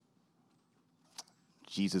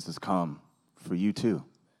Jesus has come for you too.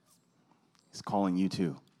 He's calling you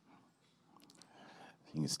too.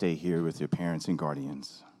 You can stay here with your parents and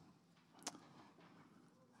guardians.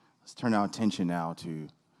 Let's turn our attention now to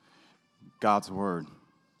God's word.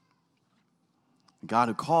 God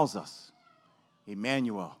who calls us,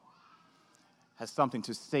 Emmanuel, has something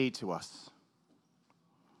to say to us.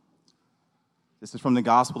 This is from the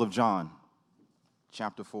Gospel of John,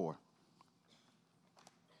 chapter 4.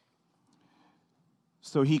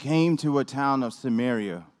 So he came to a town of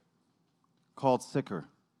Samaria called Sychar,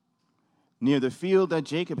 near the field that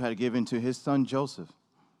Jacob had given to his son Joseph.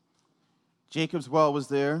 Jacob's well was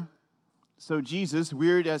there, so Jesus,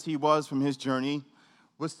 wearied as he was from his journey,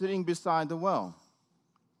 was sitting beside the well.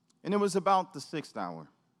 And it was about the 6th hour.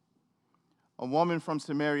 A woman from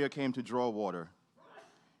Samaria came to draw water.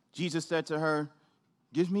 Jesus said to her,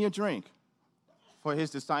 "Give me a drink," for his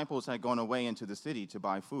disciples had gone away into the city to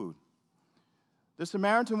buy food. The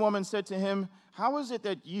Samaritan woman said to him, "How is it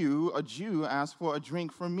that you, a Jew, ask for a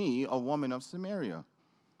drink from me, a woman of Samaria?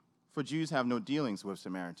 For Jews have no dealings with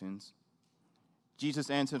Samaritans."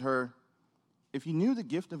 Jesus answered her, "If you knew the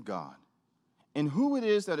gift of God, and who it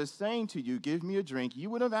is that is saying to you, 'Give me a drink,'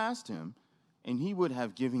 you would have asked him, and he would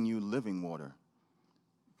have given you living water."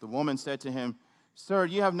 The woman said to him, "Sir,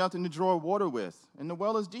 you have nothing to draw water with, and the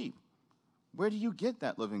well is deep. Where do you get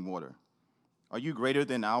that living water? Are you greater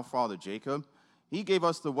than our father Jacob? He gave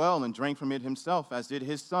us the well and drank from it himself, as did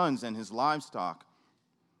his sons and his livestock."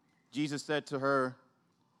 Jesus said to her,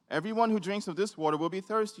 "Everyone who drinks of this water will be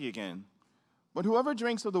thirsty again. But whoever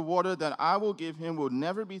drinks of the water that I will give him will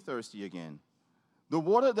never be thirsty again. The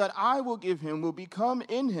water that I will give him will become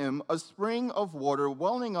in him a spring of water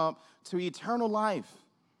welling up to eternal life."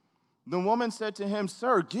 The woman said to him,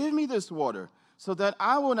 "Sir, give me this water, so that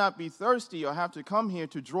I will not be thirsty or have to come here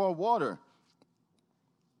to draw water."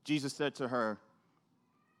 Jesus said to her,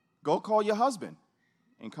 "Go call your husband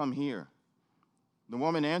and come here." The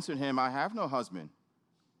woman answered him, "I have no husband."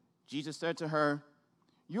 Jesus said to her,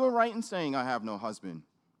 "You are right in saying, 'I have no husband,'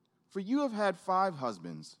 for you have had 5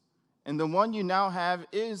 husbands, and the one you now have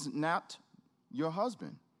is not your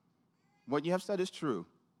husband. What you have said is true."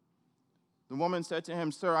 The woman said to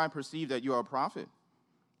him, "Sir, I perceive that you are a prophet.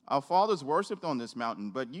 Our fathers worshipped on this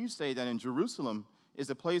mountain, but you say that in Jerusalem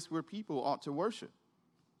is a place where people ought to worship."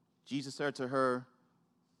 Jesus said to her,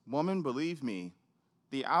 "Woman, believe me,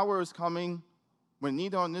 the hour is coming when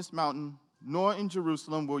neither on this mountain nor in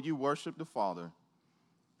Jerusalem will you worship the Father.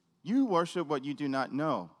 You worship what you do not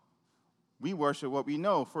know. We worship what we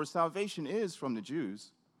know, for salvation is from the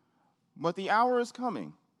Jews. But the hour is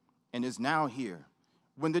coming, and is now here,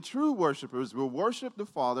 when the true worshipers will worship the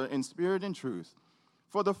Father in spirit and truth,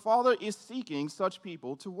 for the Father is seeking such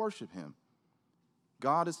people to worship him.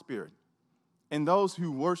 God is spirit, and those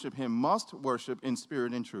who worship him must worship in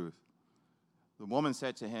spirit and truth." The woman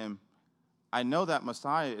said to him, "I know that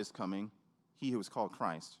Messiah is coming, he who is called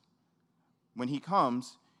Christ. When he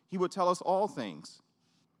comes, he will tell us all things."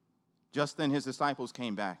 Just then his disciples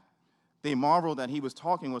came back. They marveled that he was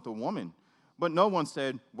talking with a woman, but no one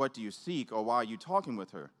said, "What do you seek?" or "Why are you talking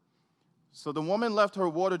with her?" So the woman left her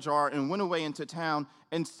water jar and went away into town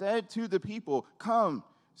and said to the people, "Come,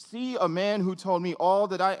 see a man who told me all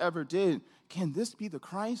that I ever did. Can this be the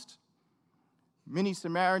Christ?" Many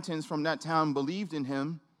Samaritans from that town believed in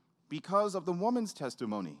him because of the woman's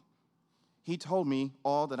testimony. "He told me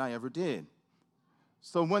all that I ever did."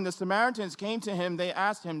 So when the Samaritans came to him, they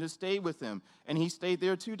asked him to stay with them, and he stayed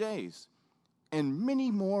there 2 days. And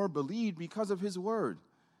many more believed because of his word.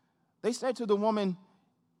 They said to the woman,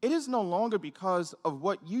 "It is no longer because of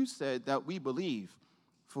what you said that we believe,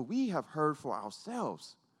 for we have heard for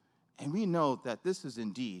ourselves, and we know that this is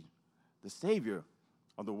indeed the Savior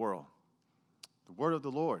of the world." The word of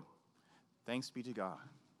the Lord. Thanks be to God.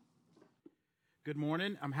 Good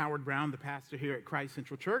morning. I'm Howard Brown, the pastor here at Christ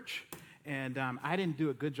Central Church, and I didn't do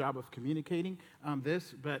a good job of communicating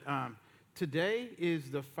this, but today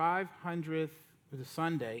is the 500th, the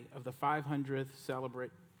Sunday of the 500th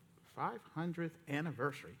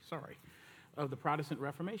anniversary, of the Protestant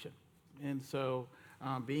Reformation. And so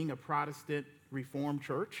being a Protestant Reformed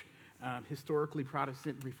church, historically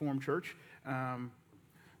Protestant Reformed church,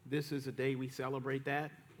 this is a day we celebrate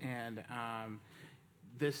that. And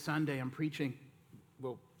this Sunday I'm preaching,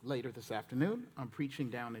 later this afternoon, I'm preaching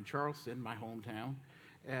down in Charleston, my hometown,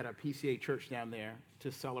 at a PCA church down there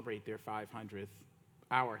to celebrate their 500th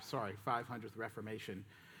Reformation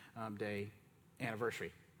Day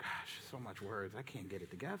anniversary. Gosh, so much words. I can't get it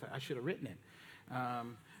together. I should have written it.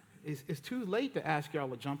 It's too late to ask y'all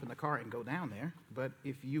to jump in the car and go down there, but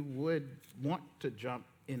if you would want to jump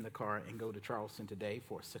in the car and go to Charleston today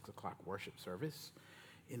for a 6 o'clock worship service,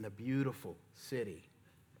 in the beautiful city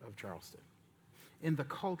of Charleston, in the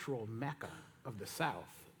cultural mecca of the South,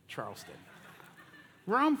 Charleston,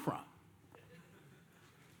 where I'm from.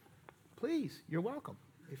 Please, you're welcome.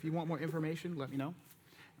 If you want more information, let me know.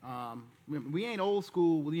 We ain't old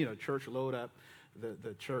school, church load up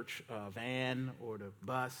the church van or the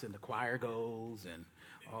bus and the choir goes and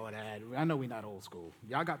all of that. I know we're not old school.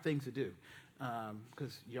 Y'all got things to do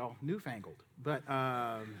because y'all newfangled. But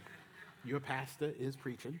your pastor is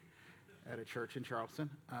preaching at a church in Charleston,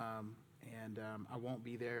 and I won't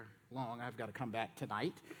be there long. I've got to come back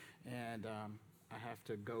tonight, and I have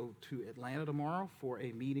to go to Atlanta tomorrow for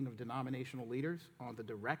a meeting of denominational leaders on the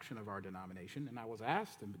direction of our denomination, and I was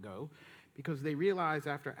asked to go because they realized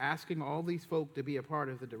after asking all these folk to be a part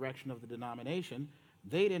of the direction of the denomination,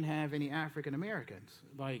 they didn't have any African Americans.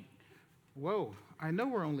 Like, whoa, I know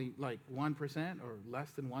we're only like 1% or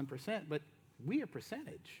less than 1%, but we a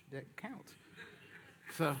percentage that counts.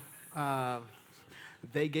 So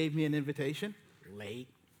they gave me an invitation, late,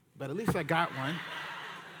 but at least I got one.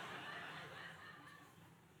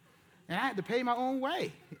 And I had to pay my own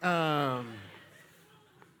way. At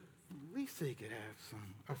least they could have some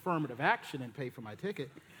affirmative action and pay for my ticket.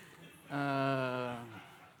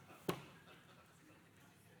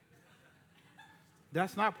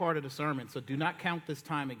 That's not part of the sermon, so do not count this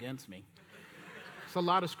time against me. It's a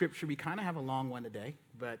lot of scripture. We kind of have a long one today,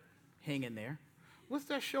 but hang in there. What's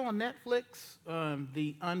that show on Netflix?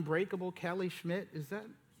 The Unbreakable Kelly Schmidt.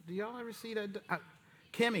 Do y'all ever see that?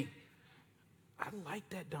 Kimmy. I like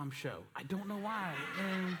that dumb show. I don't know why.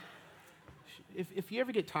 And if you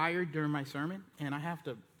ever get tired during my sermon, and I have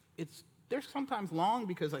to, they're sometimes long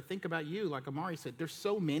because I think about you. Like Amari said, there's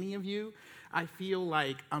so many of you. I feel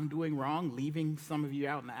like I'm doing wrong, leaving some of you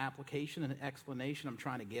out in the application and the explanation. I'm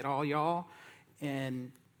trying to get all y'all.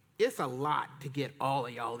 And it's a lot to get all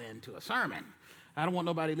of y'all into a sermon. I don't want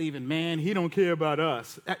nobody leaving, man, he don't care about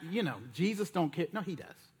us. Jesus don't care. No, he does.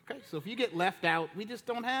 Okay, so if you get left out, we just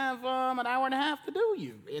don't have an hour and a half to do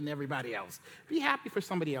you and everybody else. Be happy for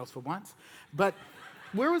somebody else for once. But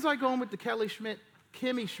where was I going with the Kimmy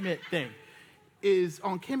Schmidt thing? Is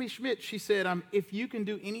on Kimmy Schmidt, she said, if you can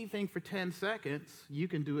do anything for 10 seconds, you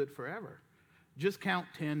can do it forever. Just count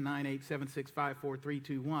 10, 9, 8, 7, 6, 5, 4, 3,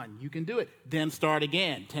 2, 1. You can do it. Then start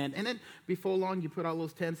again. 10. And then before long, you put all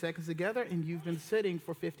those 10 seconds together, and you've been sitting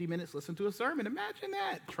for 50 minutes listening to a sermon. Imagine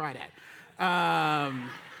that. Try that.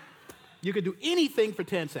 You can do anything for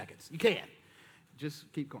 10 seconds. You can.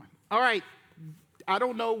 Just keep going. All right. I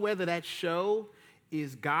don't know whether that show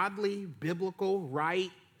is godly, biblical, right.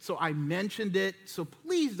 So I mentioned it, so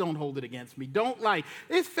please don't hold it against me.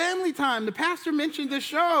 It's family time. The pastor mentioned the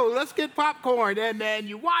show. Let's get popcorn. And then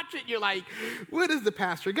you watch it, you're like, what has the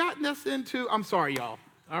pastor gotten us into? I'm sorry, y'all.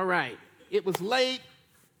 All right. It was late.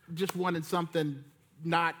 Just wanted something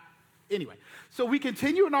not. Anyway, so we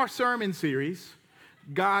continue in our sermon series,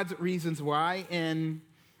 God's Reasons Why. And,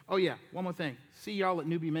 oh yeah, one more thing. See y'all at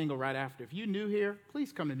Newbie Mingle right after. If you're new here,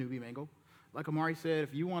 please come to Newbie Mingle. Like Amari said,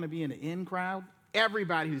 if you want to be in the in crowd,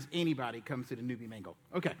 everybody who's anybody comes to the Newbie Mingle.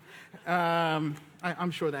 Okay.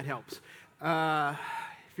 I'm sure that helps.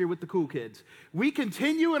 If you're with the cool kids. We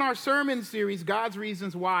continue in our sermon series, God's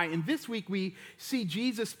Reasons Why. And this week we see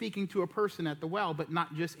Jesus speaking to a person at the well, but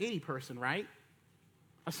not just any person, right?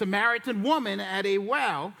 A Samaritan woman at a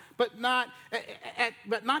well, but not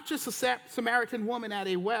just a Samaritan woman at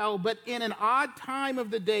a well, but in an odd time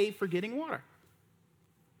of the day for getting water.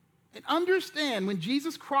 And understand, when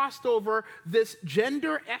Jesus crossed over this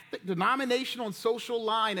gender, ethnic, denominational, and social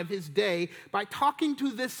line of his day by talking to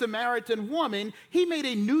this Samaritan woman, he made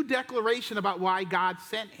a new declaration about why God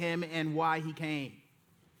sent him and why he came.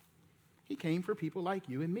 He came for people like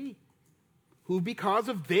you and me, who, because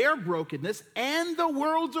of their brokenness and the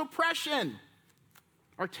world's oppression,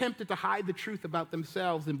 are tempted to hide the truth about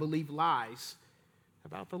themselves and believe lies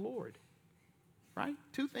about the Lord. Right?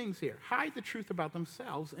 Two things here. Hide the truth about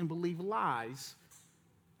themselves and believe lies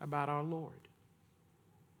about our Lord.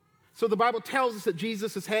 So the Bible tells us that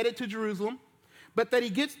Jesus is headed to Jerusalem, but that he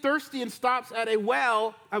gets thirsty and stops at a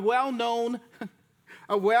well-known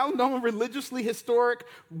religiously historic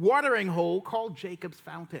watering hole called Jacob's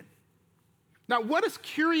Fountain. Now, what is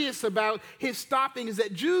curious about his stopping is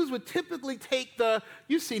that Jews would typically take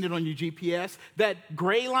you've seen it on your GPS, that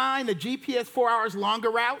gray line, the GPS 4 hours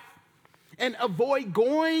longer route, and avoid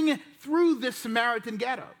going through this Samaritan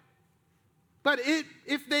ghetto. But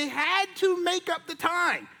if they had to make up the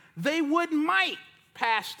time, they might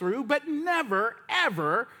pass through, but never,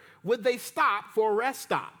 ever would they stop for a rest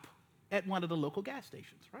stop at one of the local gas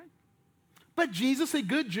stations, right? But Jesus, a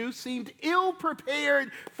good Jew, seemed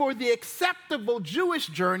ill-prepared for the acceptable Jewish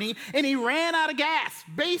journey, and he ran out of gas.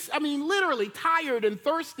 Literally tired and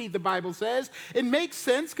thirsty, the Bible says. It makes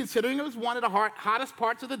sense considering it was one of the hottest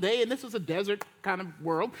parts of the day, and this was a desert kind of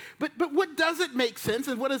world. But what doesn't make sense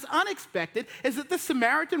and what is unexpected is that the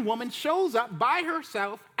Samaritan woman shows up by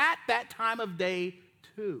herself at that time of day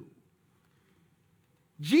too.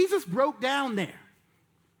 Jesus broke down there.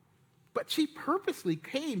 But she purposely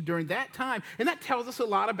came during that time, and that tells us a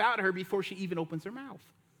lot about her before she even opens her mouth.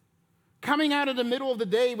 Coming out of the middle of the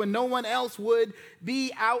day when no one else would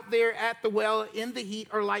be out there at the well in the heat,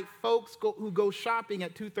 or like folks who go shopping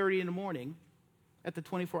at 2:30 in the morning at the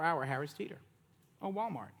 24-hour Harris Teeter or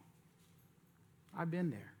Walmart. I've been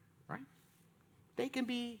there, right? They can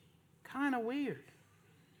be kind of weird.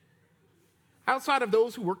 Outside of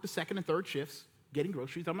those who work the second and third shifts getting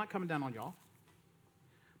groceries, I'm not coming down on y'all.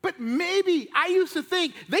 But maybe I used to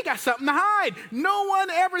think they got something to hide. No one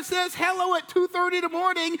ever says hello at 2:30 in the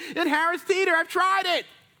morning at Harris Teeter. I've tried it.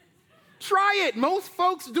 Try it. Most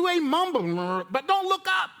folks do a mumble, but don't look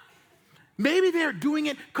up. Maybe they're doing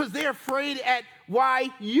it because they're afraid at why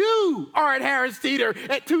you are at Harris Teeter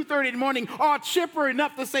at 2:30 in the morning, all chipper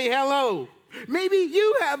enough to say hello. Maybe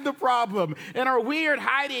you have the problem and are weird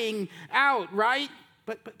hiding out, right?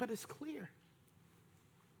 But it's clear.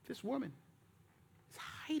 This woman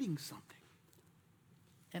hiding something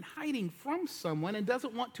and hiding from someone and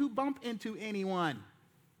doesn't want to bump into anyone.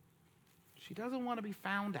 She doesn't want to be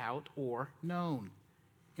found out or known.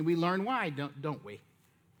 And we learn why, don't we?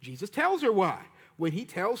 Jesus tells her why. When he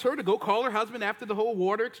tells her to go call her husband after the whole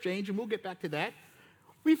water exchange, and we'll get back to that,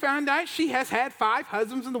 we found out she has had 5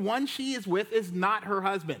 husbands, and the one she is with is not her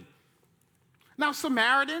husband. Now,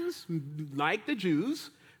 Samaritans, like the Jews,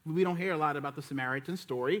 we don't hear a lot about the Samaritan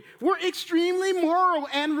story, were extremely moral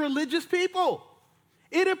and religious people.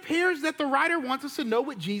 It appears that the writer wants us to know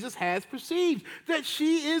what Jesus has perceived, that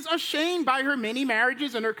she is ashamed by her many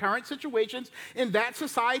marriages and her current situations in that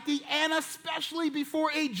society, and especially before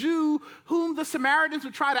a Jew whom the Samaritans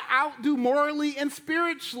would try to outdo morally and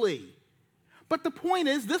spiritually. But the point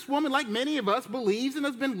is, this woman, like many of us, believes and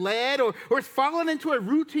has been led or has fallen into a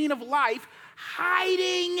routine of life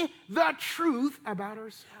hiding the truth about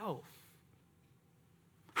herself.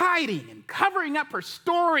 Hiding and covering up her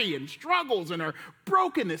story and struggles and her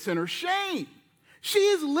brokenness and her shame. She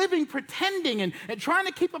is living pretending and trying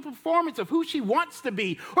to keep a performance of who she wants to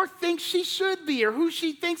be or thinks she should be or who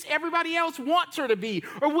she thinks everybody else wants her to be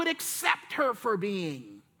or would accept her for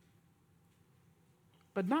being.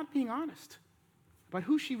 But not being honest about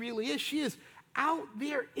who she really is. She is out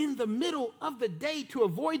there in the middle of the day to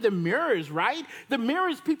avoid the mirrors, right? The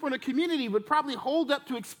mirrors people in the community would probably hold up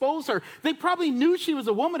to expose her. They probably knew she was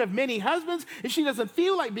a woman of many husbands, and she doesn't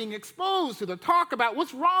feel like being exposed to the talk about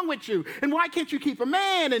what's wrong with you, and why can't you keep a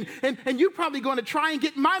man, and you're probably going to try and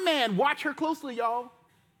get my man. Watch her closely, y'all.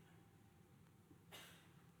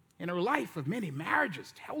 And her life of many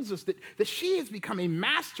marriages tells us that she has become a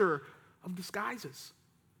master of disguises,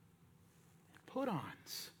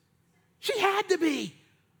 put-ons. She had to be.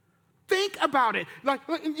 Think about it,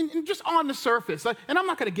 and just on the surface. And I'm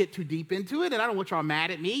not going to get too deep into it, and I don't want y'all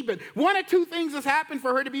mad at me, but 1 or 2 things has happened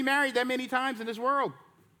for her to be married that many times in this world.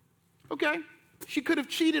 Okay, she could have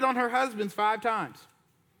cheated on her husbands 5 times,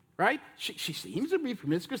 right? She seems to be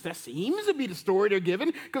promiscuous. That seems to be the story they're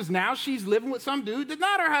giving, because now she's living with some dude that's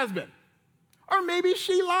not her husband. Or maybe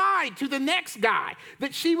she lied to the next guy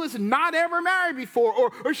that she was not ever married before,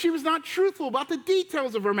 or she was not truthful about the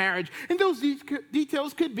details of her marriage. And those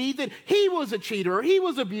details could be that he was a cheater, or he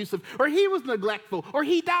was abusive, or he was neglectful, or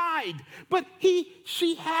he died. But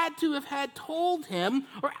she had to have had told him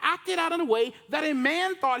or acted out in a way that a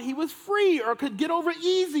man thought he was free or could get over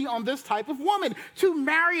easy on this type of woman to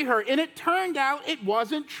marry her. And it turned out it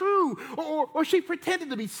wasn't true. Or she pretended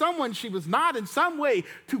to be someone she was not in some way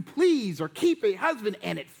to please or keep a husband,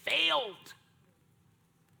 and it failed.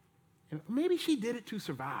 And maybe she did it to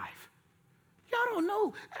survive. Y'all don't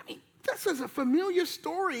know. I mean, this is a familiar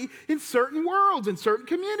story in certain worlds, in certain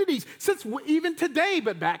communities, since even today.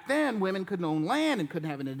 But back then, women couldn't own land and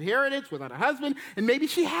couldn't have an inheritance without a husband, and maybe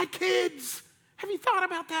she had kids. Have you thought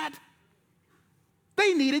about that?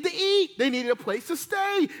 They needed to eat. They needed a place to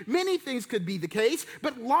stay. Many things could be the case,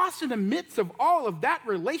 but lost in the midst of all of that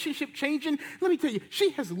relationship changing, let me tell you, she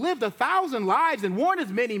has lived 1,000 lives and worn as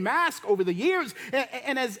many masks over the years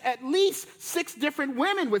and has at least 6 different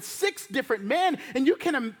women with 6 different men. And you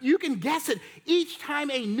can guess it. Each time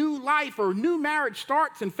a new life or new marriage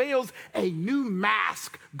starts and fails, a new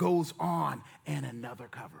mask goes on and another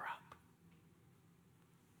cover up.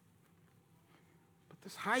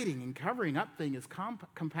 This hiding and covering up thing is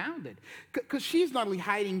compounded. Because she's not only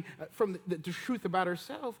hiding from the truth about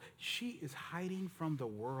herself, she is hiding from the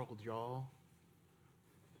world, y'all.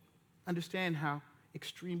 Understand how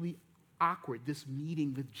extremely awkward this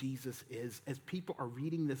meeting with Jesus is. As people are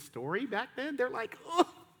reading this story back then, they're like, oh,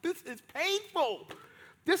 this is painful.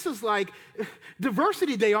 This is like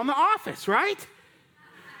diversity day on The Office, right?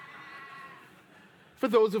 For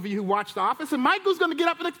those of you who watch The Office, and Michael's going to get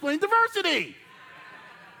up and explain diversity.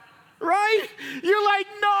 Right? You're like,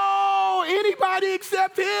 no, anybody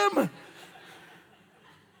except him.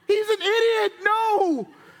 He's an idiot. No.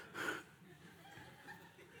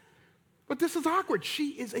 But this is awkward. She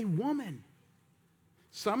is a woman.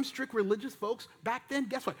 Some strict religious folks back then,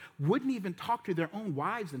 guess what? Wouldn't even talk to their own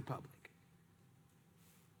wives in public.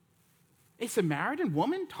 A Samaritan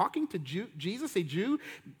woman talking to Jesus, a Jew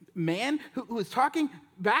man who was talking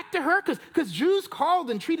back to her, because Jews called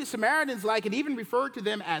and treated Samaritans like, and even referred to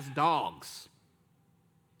them as dogs.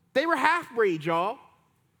 They were half-breeds, y'all.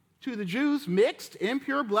 To the Jews, mixed,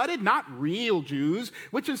 impure-blooded, not real Jews,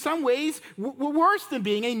 which in some ways were worse than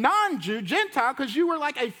being a non-Jew, Gentile, because you were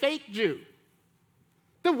like a fake Jew.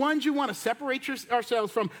 The ones you want to separate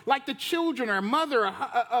ourselves from, like the children or mother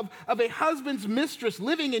of a husband's mistress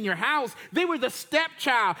living in your house. They were the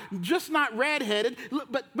stepchild, just not redheaded,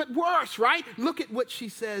 but worse, right? Look at what she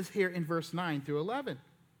says here in verse 9 through 11.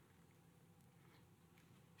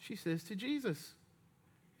 She says to Jesus,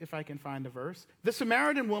 if I can find the verse, the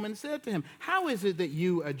Samaritan woman said to him, how is it that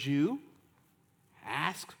you, a Jew,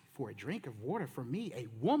 ask for a drink of water from me, a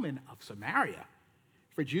woman of Samaria?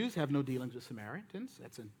 For Jews have no dealings with Samaritans.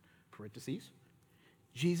 That's in parentheses.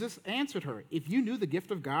 Jesus answered her, if you knew the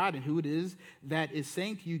gift of God and who it is that is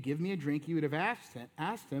saying to you, give me a drink, you would have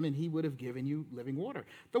asked him, and he would have given you living water.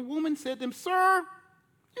 The woman said to him, sir,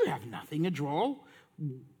 you have nothing to draw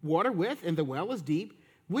water with, and the well is deep.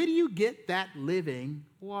 Where do you get that living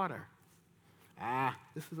water?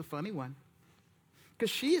 This is a funny one.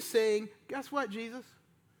 Because she is saying, guess what, Jesus?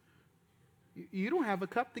 You don't have a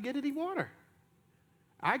cup to get any water.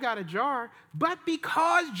 I got a jar, but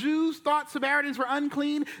because Jews thought Samaritans were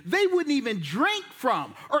unclean, they wouldn't even drink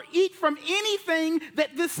from or eat from anything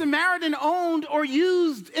that this Samaritan owned or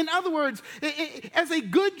used. In other words, as a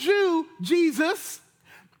good Jew, Jesus,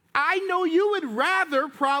 I know you would rather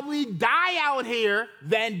probably die out here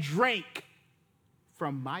than drink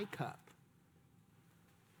from my cup.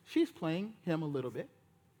 She's playing him a little bit.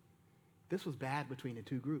 This was bad between the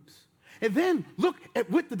two groups. And then look at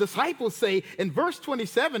what the disciples say in verse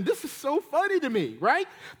 27. This is so funny to me, right?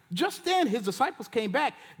 Just then his disciples came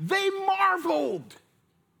back. They marveled.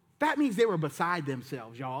 That means they were beside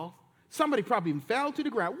themselves, y'all. Somebody probably even fell to the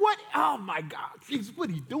ground. What? Oh my God, Jesus, what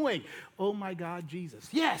are you doing? Oh my God, Jesus.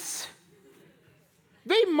 Yes.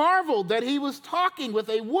 They marveled that he was talking with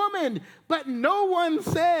a woman, but no one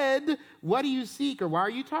said, what do you seek, or why are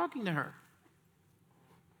you talking to her?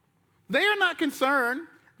 They are not concerned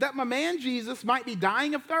that my man Jesus might be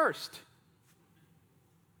dying of thirst,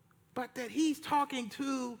 but that he's talking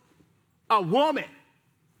to a woman.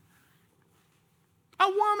 A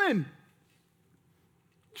woman.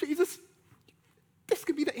 Jesus, this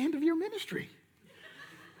could be the end of your ministry.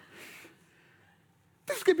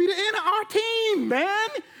 This could be the end of our team, man.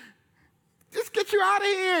 Just get you out of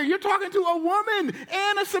here. You're talking to a woman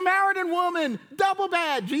and a Samaritan woman. Double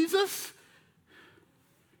bad, Jesus.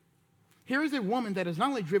 Here is a woman that is not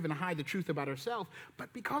only driven to hide the truth about herself,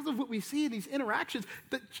 but because of what we see in these interactions,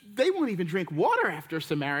 that they won't even drink water after a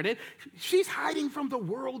Samaritan. She's hiding from the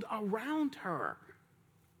world around her.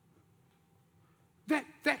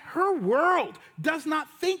 That her world does not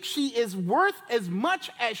think she is worth as much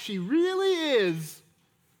as she really is.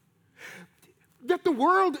 That the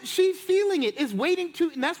world, she's feeling it, is waiting to,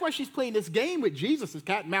 and that's why she's playing this game with Jesus, this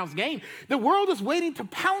cat and mouse game. The world is waiting to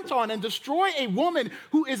pounce on and destroy a woman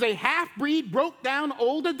who is a half-breed, broke-down,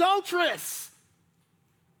 old adulteress.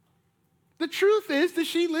 The truth is that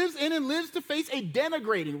she lives in and lives to face a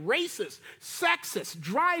denigrating, racist, sexist,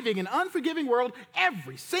 driving, and unforgiving world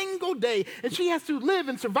every single day. And she has to live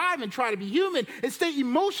and survive and try to be human and stay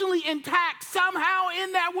emotionally intact somehow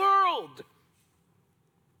in that world.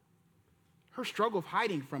 Her struggle of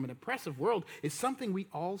hiding from an oppressive world is something we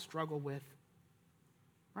all struggle with,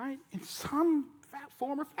 right? In some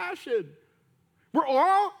form or fashion. We're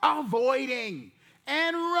all avoiding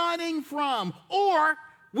and running from, or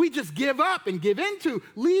we just give up and give into,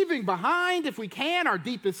 leaving behind, if we can, our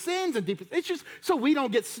deepest sins and deepest issues so we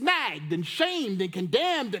don't get snagged and shamed and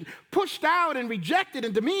condemned and pushed out and rejected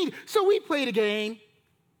and demeaned. So we play the game.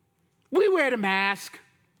 We wear the mask.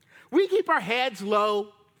 We keep our heads low.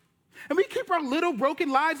 And we keep our little broken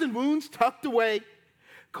lives and wounds tucked away.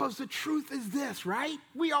 Because the truth is this, right?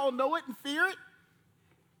 We all know it and fear it.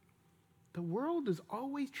 The world is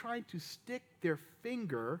always trying to stick their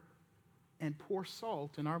finger and pour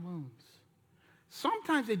salt in our wounds.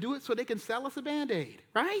 Sometimes they do it so they can sell us a Band-Aid,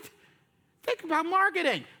 right? Think about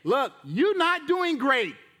marketing. Look, you're not doing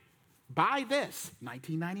great. Buy this,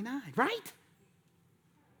 $19.99, right?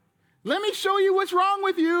 Let me show you what's wrong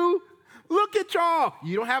with you. Look at y'all.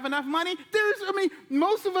 You don't have enough money?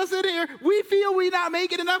 Most of us in here, we feel we're not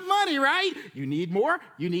making enough money, right? You need more?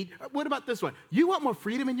 What about this one? You want more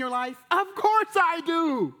freedom in your life? Of course I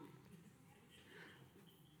do.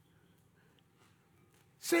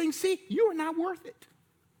 Saying, see, you are not worth it.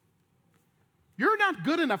 You're not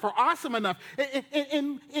good enough or awesome enough,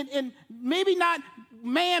 and maybe not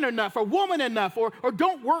man enough or woman enough, or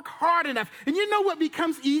don't work hard enough. And you know what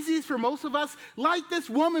becomes easiest for most of us? Like this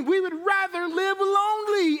woman, we would rather live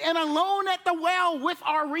lonely and alone at the well with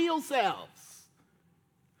our real selves.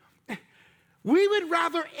 We would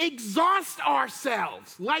rather exhaust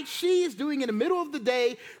ourselves like she is doing in the middle of the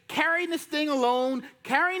day, carrying this thing alone,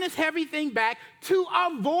 carrying this heavy thing back to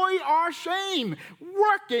avoid our shame,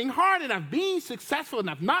 working hard enough, being successful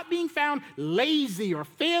enough, not being found lazy or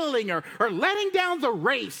failing or letting down the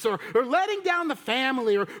race or letting down the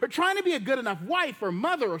family or trying to be a good enough wife or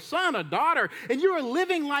mother or son or daughter. And you are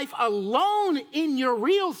living life alone in your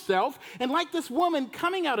real self. And like this woman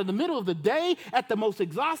coming out in the middle of the day at the most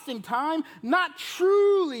exhausting time, not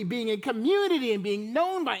truly being in community and being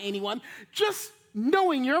known by anyone, just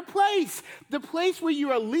knowing your place, the place where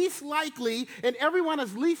you are least likely and everyone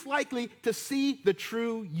is least likely to see the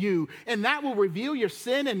true you. And that will reveal your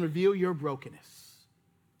sin and reveal your brokenness.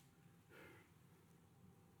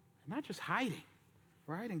 Not just hiding,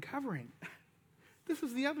 right, and covering. This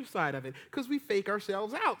is the other side of it, because we fake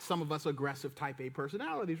ourselves out. Some of us aggressive type A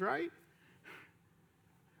personalities, right?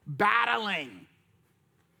 Battling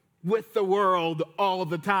with the world all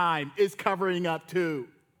the time is covering up too.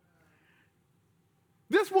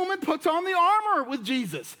 This woman puts on the armor with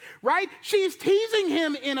Jesus, right? She's teasing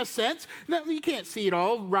him in a sense. Now, you can't see it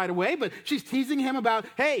all right away, but she's teasing him about,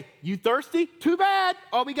 hey, you thirsty? Too bad.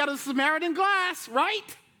 All we got is a Samaritan glass,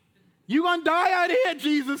 right? You gonna die out here,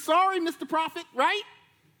 Jesus. Sorry, Mr. Prophet, right?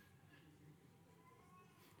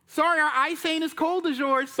 Sorry, our ice ain't as cold as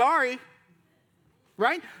yours. Sorry.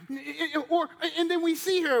 Right? And then we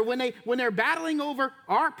see her when they're battling over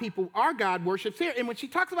our people, our God worships here. And when she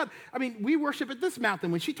talks about, we worship at this mountain.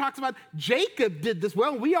 When she talks about Jacob did this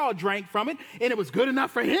well, we all drank from it, and it was good enough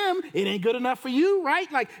for him. It ain't good enough for you,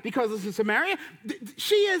 right? Like, because it's in Samaria.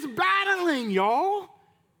 She is battling, y'all.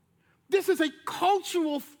 This is a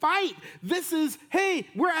cultural fight. This is, hey,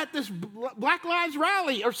 we're at this Black Lives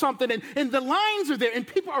rally or something, and the lines are there, and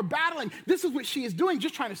people are battling. This is what she is doing,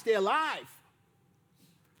 just trying to stay alive.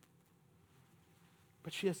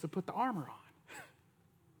 But she has to put the armor on.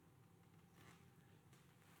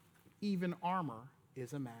 Even armor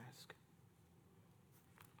is a mask,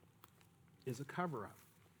 is a cover-up.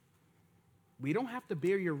 We don't have to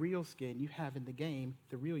bear your real skin. You have in the game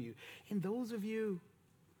the real you. And those of you,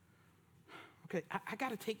 okay, I got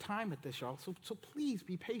to take time at this, y'all. So please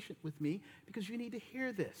be patient with me, because you need to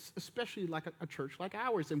hear this, especially like a church like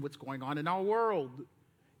ours and what's going on in our world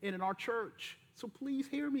and in our church. So please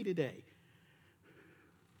hear me today.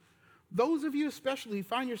 Those of you especially who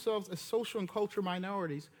find yourselves as social and cultural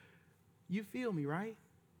minorities, you feel me, right?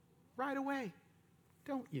 Right away,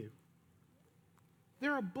 don't you?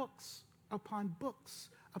 There are books upon books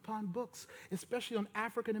upon books, especially on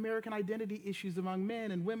African American identity issues among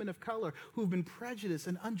men and women of color who've been prejudiced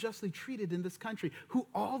and unjustly treated in this country, who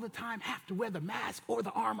all the time have to wear the mask or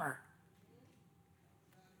the armor.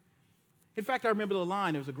 In fact, I remember the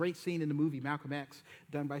line. There was a great scene in the movie Malcolm X,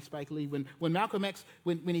 done by Spike Lee, when Malcolm X,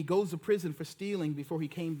 when he goes to prison for stealing before he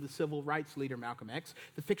came the civil rights leader Malcolm X,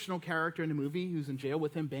 the fictional character in the movie who's in jail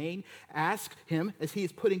with him, Bain, asks him as he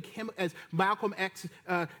is putting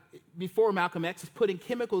before Malcolm X is putting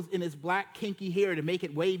chemicals in his black kinky hair to make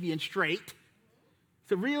it wavy and straight.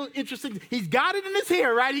 It's a real interesting. He's got it in his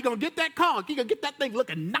hair, right? He's gonna get that conk. He's gonna get that thing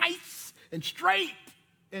looking nice and straight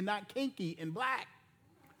and not kinky and black.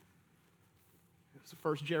 The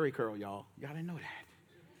first Jerry curl, y'all. You got to know that.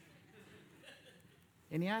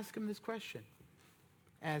 And he asked him this question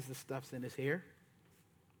as the stuff's in his hair.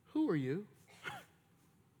 Who are you?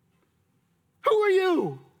 Who are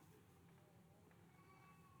you?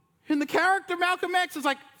 And the character Malcolm X is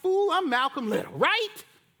like, fool, I'm Malcolm Little, right?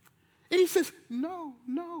 And he says, no.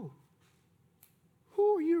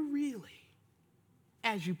 Who are you really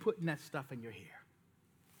as you putting that stuff in your hair?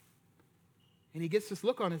 And he gets this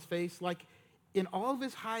look on his face like, in all of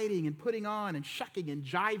his hiding and putting on and shucking and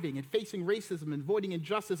jiving and facing racism and avoiding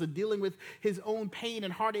injustice and dealing with his own pain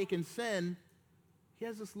and heartache and sin, he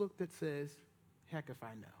has this look that says, heck if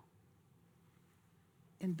I know.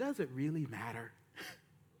 And does it really matter?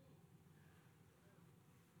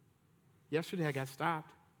 Yesterday I got stopped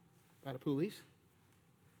by the police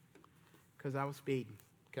because I was speeding,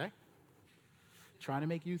 okay? Trying to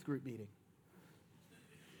make youth group meeting.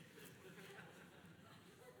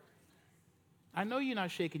 I know you're not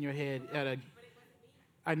shaking your head at a...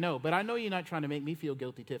 I know, but I know you're not trying to make me feel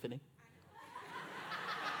guilty, Tiffany.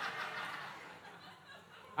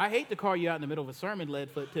 I hate to call you out in the middle of a sermon,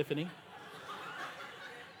 Leadfoot, Tiffany.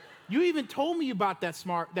 You even told me about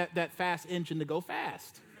that fast engine to go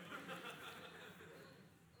fast.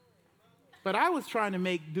 But I was trying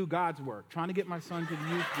to do God's work, trying to get my son to the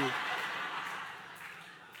youth group.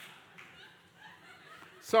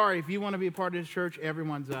 Sorry, if you want to be a part of this church,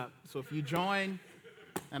 everyone's up. So if you join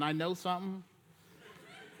and I know something,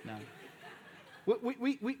 no.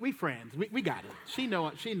 We friends. We got it. She know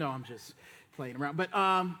I'm just playing around. But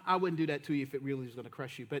I wouldn't do that to you if it really was going to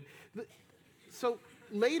crush you. But so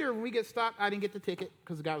later when we get stopped, I didn't get the ticket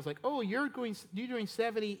because the guy was like, oh, you're doing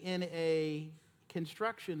 70 in a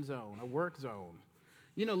construction zone, a work zone.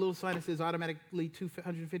 You know, a little sign that says automatically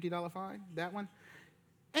 $250 fine, that one?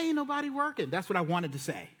 Ain't nobody working. That's what I wanted to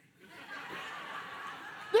say.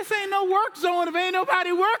 This ain't no work zone if ain't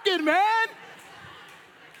nobody working, man.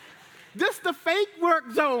 This the fake work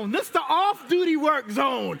zone. This the off-duty work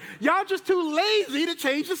zone. Y'all just too lazy to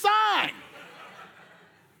change the sign.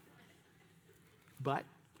 But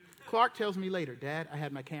Clark tells me later, Dad, I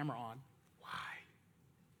had my camera on.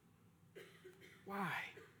 Why?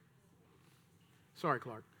 Sorry,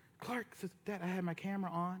 Clark. Clark says, Dad, I had my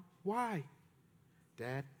camera on. Why?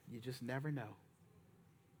 Dad, you just never know.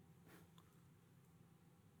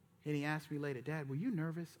 And he asked me later, Dad, were you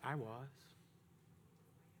nervous? I was.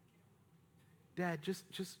 Dad, just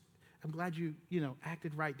I'm glad you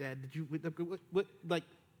acted right, Dad. Did you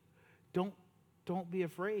don't be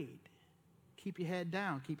afraid. Keep your head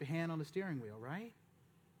down. Keep your hand on the steering wheel, right?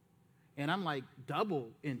 And I'm like double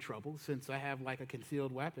in trouble since I have like a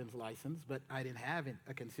concealed weapons license, but I didn't have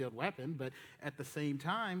a concealed weapon. But at the same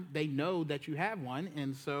time, they know that you have one.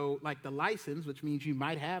 And so like the license, which means you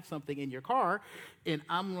might have something in your car, and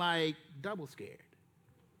I'm like double scared.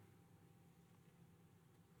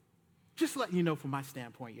 Just letting you know from my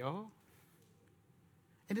standpoint, y'all.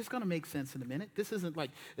 And it's going to make sense in a minute. This isn't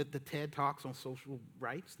like the TED Talks on social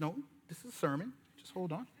rights. No, this is a sermon. Just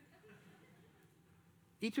hold on.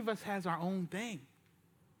 Each of us has our own thing.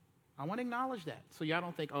 I want to acknowledge that. So y'all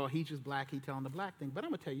don't think, oh, he's just black, he's telling the black thing. But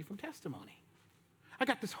I'm going to tell you from testimony. I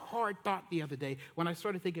got this hard thought the other day when I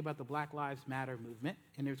started thinking about the Black Lives Matter movement,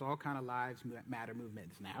 and there's all kind of lives matter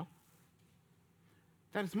movements now,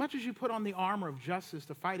 that as much as you put on the armor of justice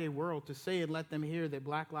to fight a world, to say and let them hear that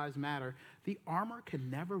Black Lives Matter, the armor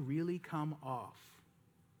can never really come off.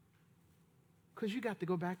 Because you got to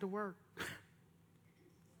go back to work.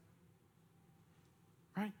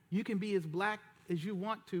 Right? You can be as black as you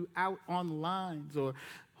want to out on the lines or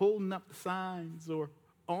holding up the signs or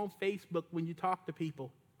on Facebook when you talk to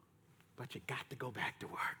people. But you got to go back to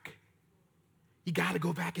work. You got to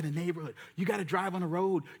go back in the neighborhood. You got to drive on the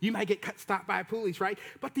road. You might get stopped by police, right?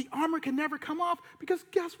 But the armor can never come off because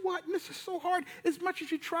guess what? And this is so hard. As much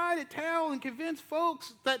as you try to tell and convince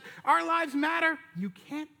folks that our lives matter, you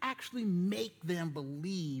can't actually make them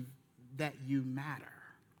believe that you matter.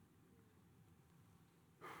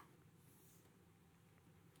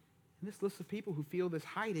 And this list of people who feel this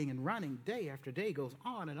hiding and running day after day goes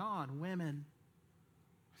on and on. Women,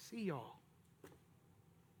 see y'all.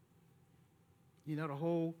 You know, the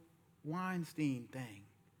whole Weinstein thing,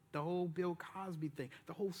 the whole Bill Cosby thing,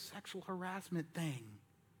 the whole sexual harassment thing.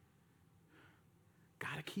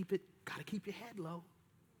 Gotta keep your head low.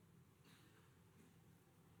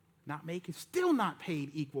 Still not paid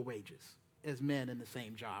equal wages as men in the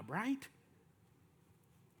same job, right?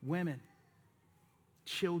 Women,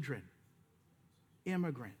 children,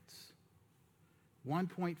 immigrants,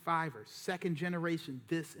 1.5ers, second generation,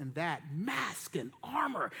 this and that, mask and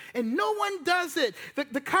armor, and no one does it.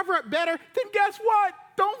 The cover up better, then guess what?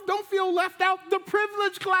 Don't feel left out. The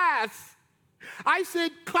privileged class. I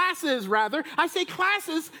said classes, rather. I say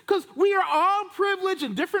classes because we are all privileged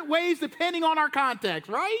in different ways depending on our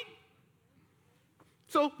context, right?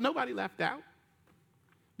 So nobody left out.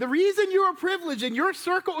 The reason you are privileged in your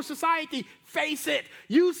circle of society, face it,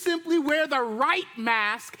 you simply wear the right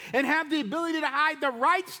mask and have the ability to hide the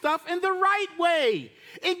right stuff in the right way.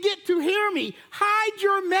 And get to hear me, hide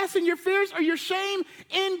your mess and your fears or your shame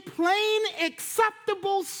in plain,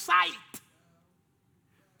 acceptable sight.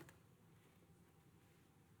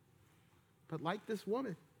 But like this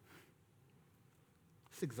woman,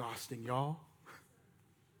 it's exhausting, y'all.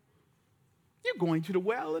 You're going to the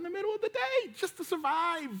well in the middle of the day just to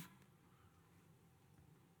survive.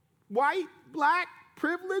 White, black,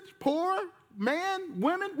 privileged, poor, man,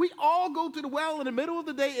 women, we all go to the well in the middle of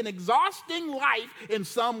the day in exhausting life in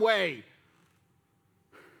some way.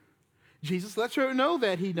 Jesus lets her know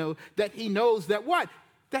that he knows that what?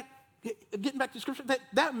 That, getting back to scripture,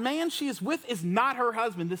 that man she is with is not her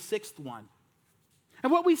husband, the sixth one.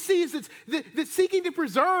 And what we see is that seeking to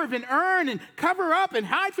preserve and earn and cover up and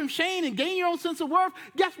hide from shame and gain your own sense of worth,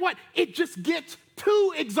 guess what? It just gets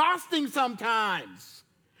too exhausting sometimes.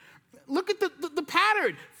 Look at the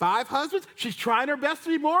pattern. 5 husbands. She's trying her best to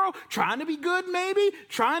be moral, trying to be good maybe,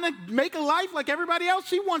 trying to make a life like everybody else.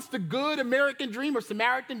 She wants the good American dream or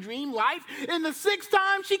Samaritan dream life. And the 6th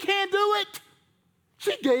time, she can't do it.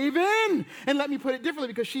 She gave in. And let me put it differently,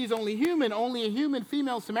 because she's only a human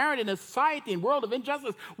female Samaritan in a society and world of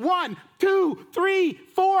injustice. 1, 2, 3,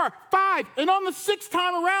 4, 5. And on the 6th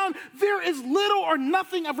time around, there is little or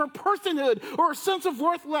nothing of her personhood or her sense of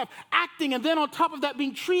worth left. Acting, and then on top of that,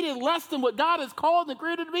 being treated less than what God has called and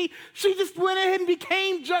created to be. She just went ahead and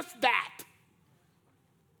became just that.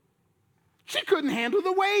 She couldn't handle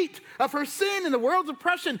the weight of her sin and the world's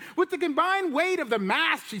oppression. With the combined weight of the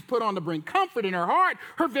mask she's put on to bring comfort in her heart,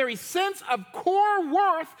 her very sense of core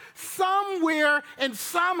worth, somewhere and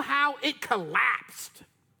somehow it collapsed.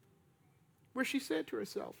 Where she said to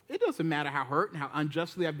herself, it doesn't matter how hurt and how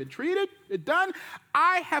unjustly I've been treated,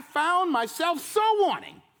 I have found myself so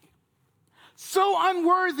wanting, so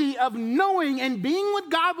unworthy of knowing and being what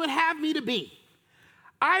God would have me to be.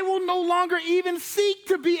 I will no longer even seek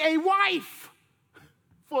to be a wife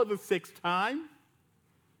for the 6th time.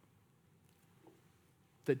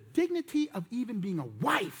 The dignity of even being a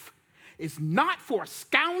wife is not for a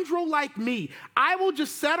scoundrel like me. I will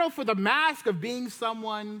just settle for the mask of being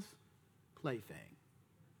someone's plaything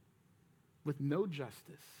with no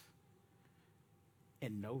justice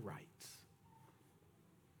and no rights.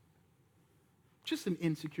 Just an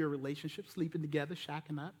insecure relationship, sleeping together,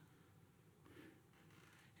 shacking up.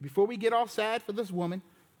 Before we get all sad for this woman,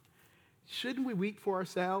 shouldn't we weep for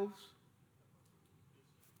ourselves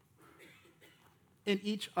and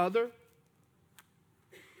each other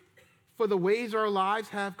for the ways our lives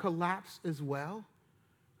have collapsed as well?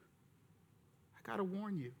 I got to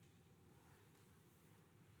warn you.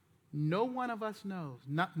 No one of us knows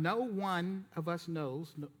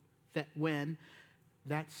that when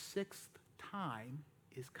that 6th time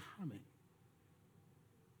is coming,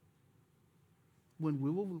 when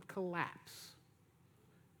we will collapse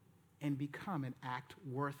and become and act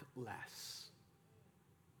worthless.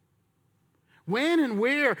 When and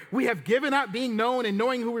where we have given up being known and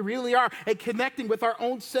knowing who we really are and connecting with our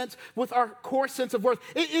own sense, with our core sense of worth.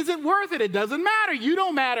 Is it worth it? It doesn't matter. You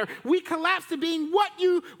don't matter. We collapse to being what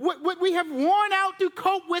we have worn out to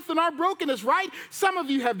cope with in our brokenness, right? Some of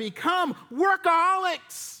you have become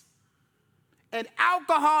workaholics and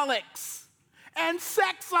alcoholics and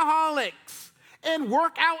sexaholics and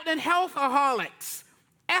workout and healthaholics,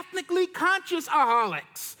 ethnically conscious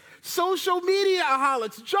aholics, social media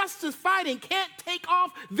aholics, justice fighting, can't take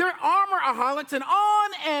off their armor aholics, and on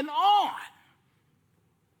and on.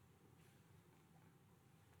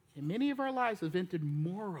 And many of our lives have entered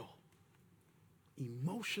moral,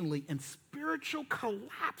 emotionally, and spiritual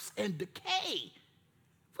collapse and decay.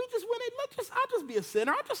 If we just went in, I'll just be a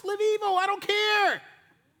sinner. I'll just live evil. I don't care.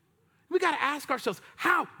 We got to ask ourselves,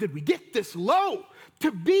 how did we get this low?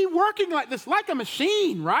 To be working like this, like a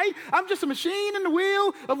machine, right? I'm just a machine in the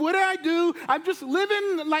wheel of what I do. I'm just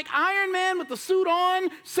living like Iron Man with the suit on,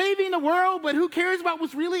 saving the world, but who cares about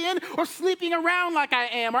what's really in? Or sleeping around like I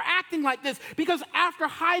am, or acting like this. Because after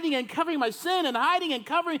hiding and covering my sin and hiding and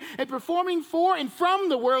covering and performing for and from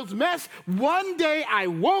the world's mess, one day I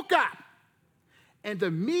woke up. And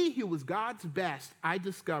the me who was God's best, I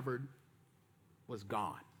discovered was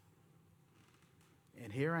gone.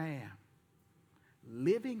 And here I am,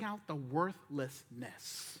 living out the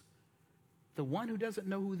worthlessness, the one who doesn't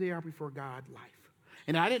know who they are before God life.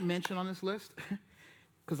 And I didn't mention on this list,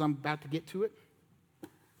 because I'm about to get to it.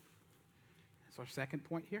 That's our second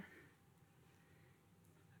point here.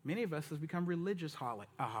 Many of us have become religious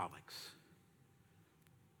aholics,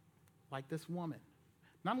 like this woman.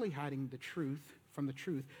 Not only hiding the truth from the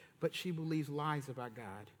truth, but she believes lies about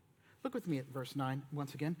God. Look with me at verse 9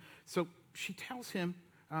 once again. So she tells him,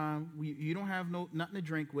 you don't have nothing to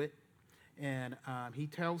drink with. And he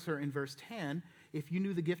tells her in verse 10, if you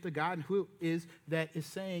knew the gift of God and who it is that is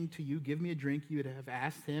saying to you, give me a drink, you would have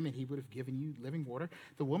asked him and he would have given you living water.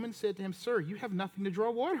 The woman said to him, sir, you have nothing to draw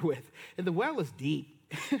water with, and the well is deep.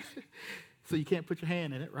 So you can't put your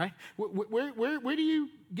hand in it, right? Where do you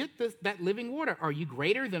get that living water? Are you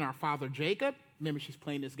greater than our father Jacob? Remember, she's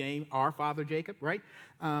playing this game, our father Jacob, right?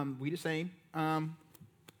 We the same.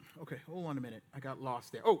 Okay, hold on a minute. I got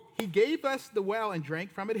lost there. Oh, he gave us the well and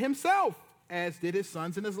drank from it himself, as did his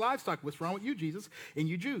sons and his livestock. What's wrong with you, Jesus, and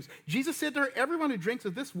you Jews? Jesus said to her, everyone who drinks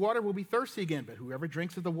of this water will be thirsty again, but whoever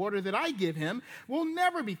drinks of the water that I give him will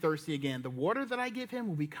never be thirsty again. The water that I give him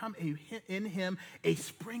will become in him a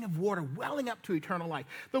spring of water welling up to eternal life.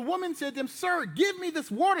 The woman said to him, sir, give me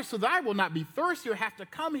this water so that I will not be thirsty or have to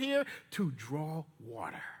come here to draw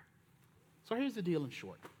water. So here's the deal in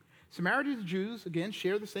short. Samaritans and Jews, again,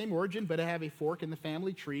 share the same origin, but have a fork in the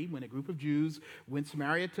family tree when a group of Jews, when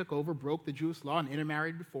Samaria took over, broke the Jewish law and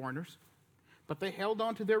intermarried with foreigners. But they held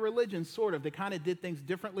on to their religion, sort of. They kind of did things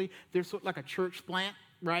differently. They're sort of like a church plant,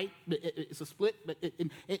 right? It's a split.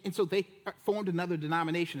 And so they formed another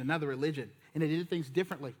denomination, another religion, and they did things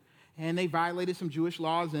differently. And they violated some Jewish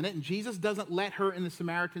laws in it, and Jesus doesn't let her and the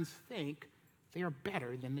Samaritans think they are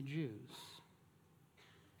better than the Jews.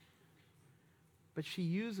 But she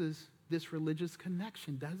uses this religious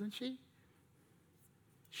connection, doesn't she?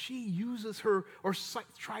 She uses her, or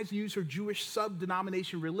tries to use her Jewish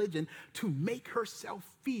sub-denomination religion to make herself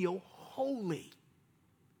feel holy.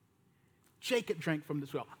 Jacob drank from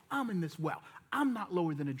this well. I'm in this well. I'm not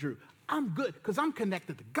lower than a Jew. I'm good because I'm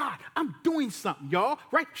connected to God. I'm doing something, y'all,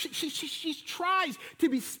 right? She tries to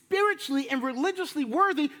be spiritually and religiously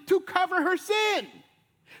worthy to cover her sin.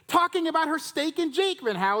 Talking about her stake in Jacob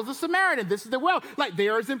and how is a Samaritan. This is the well. Like they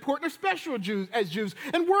are as important or special as Jews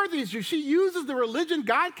and worthy as Jews. She uses the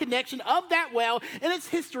religion-God connection of that well and its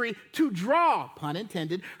history to draw, pun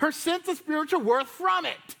intended, her sense of spiritual worth from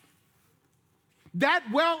it. That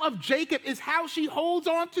well of Jacob is how she holds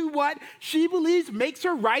on to what she believes makes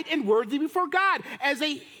her right and worthy before God as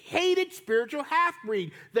a hated spiritual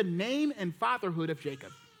half-breed, the name and fatherhood of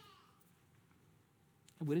Jacob.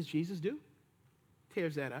 And what does Jesus do?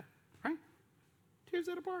 Tears that up, right? Tears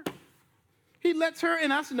that apart. He lets her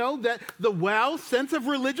and us know that the well, sense of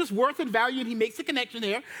religious worth and value, and he makes a connection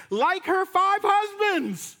there, like her 5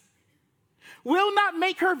 husbands, will not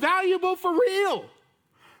make her valuable for real.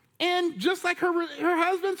 And just like her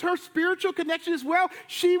husbands, her spiritual connection as well,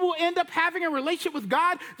 she will end up having a relationship with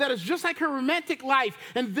God that is just like her romantic life.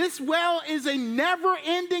 And this well is a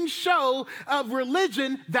never-ending show of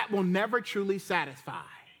religion that will never truly satisfy.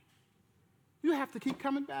 You have to keep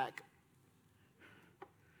coming back.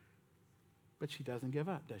 But she doesn't give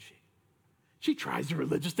up, does she? She tries the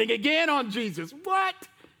religious thing again on Jesus. What?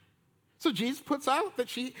 So Jesus puts out that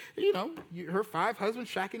she, her 5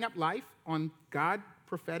 husbands shacking up life on God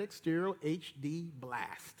prophetic stereo HD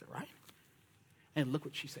blast, right? And look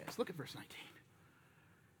what she says. Look at verse 19.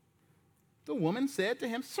 The woman said to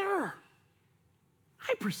him, sir,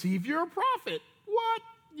 I perceive you're a prophet. What?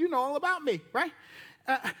 You know all about me, right?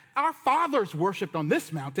 Our fathers worshipped on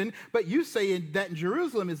this mountain, but you say that in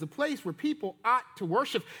Jerusalem is the place where people ought to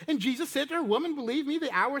worship. And Jesus said to her, woman, believe me,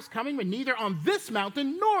 the hour is coming when neither on this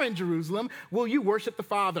mountain nor in Jerusalem will you worship the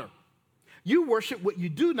Father. You worship what you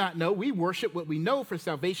do not know. We worship what we know, for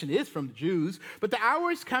salvation is from the Jews. But the hour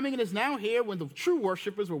is coming and is now here when the true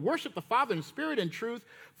worshipers will worship the Father in spirit and truth,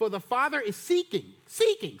 for the Father is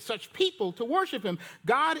seeking such people to worship him.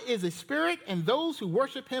 God is a spirit, and those who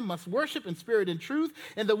worship him must worship in spirit and truth.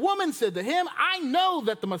 And the woman said to him, I know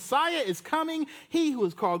that the Messiah is coming, he who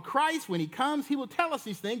is called Christ. When he comes, he will tell us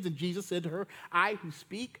these things. And Jesus said to her, I who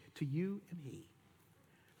speak to you am he.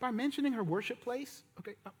 By mentioning her worship place,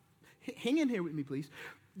 okay, hang in here with me, please.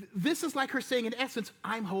 This is like her saying, in essence,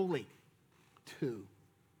 I'm holy, too.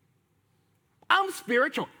 I'm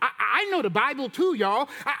spiritual. I know the Bible, too, y'all.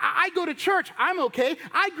 I go to church. I'm okay.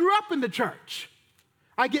 I grew up in the church.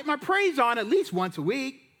 I get my praise on at least once a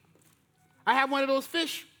week. I have one of those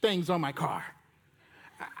fish things on my car.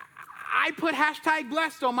 I put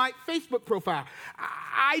 #blessed on my Facebook profile.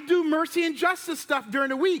 I do mercy and justice stuff during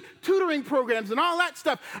the week, tutoring programs and all that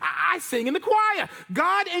stuff. I sing in the choir.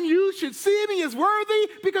 God and you should see me as worthy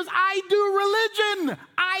because I do religion.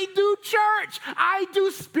 I do church. I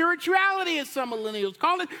do spirituality, as some millennials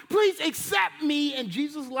call it. Please accept me. And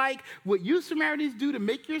Jesus, like what you Samaritans do to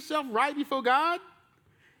make yourself right before God,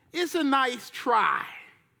 it's a nice try.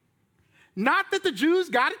 Not that the Jews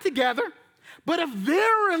got it together, but if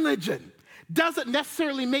their religion doesn't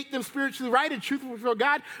necessarily make them spiritually right and truthful before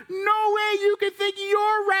God, no way you can think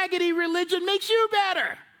your raggedy religion makes you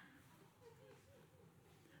better.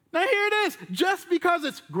 Now here it is. Just because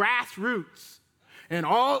it's grassroots and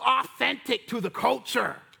all authentic to the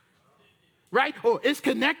culture, right? Oh, it's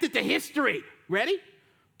connected to history. Ready?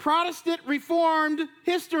 Protestant Reformed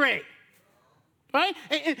history. right?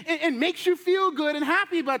 And makes you feel good and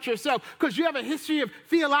happy about yourself because you have a history of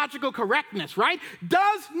theological correctness, right?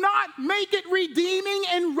 Does not make it redeeming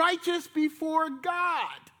and righteous before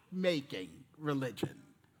God making religion.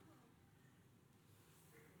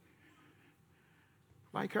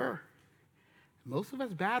 Like her, most of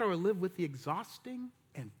us battle or live with the exhausting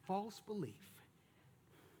and false belief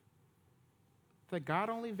that God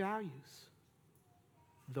only values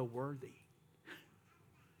the worthy.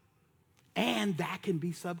 And that can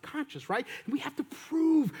be subconscious, right? We have to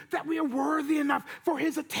prove that we are worthy enough for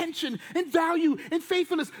his attention and value and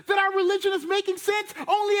faithfulness, that our religion is making sense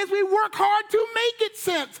only as we work hard to make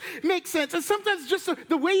sense. And sometimes just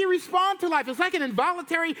the way you respond to life, it's like an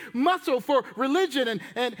involuntary muscle for religion.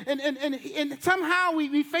 And somehow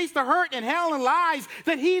we face the hurt and hell and lies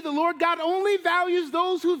that he, the Lord God, only values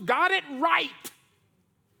those who've got it right,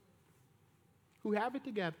 who have it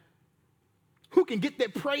together, who can get their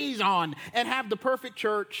praise on and have the perfect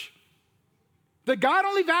church. That God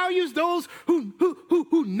only values those who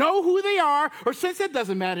know who they are, or since that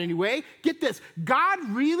doesn't matter anyway, get this, God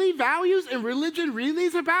really values, and religion really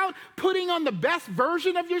is about putting on the best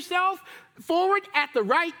version of yourself forward at the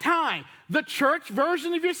right time. The church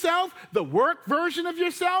version of yourself, the work version of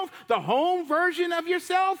yourself, the home version of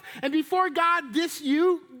yourself, and before God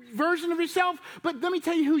you version of yourself. But let me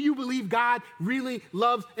tell you who you believe God really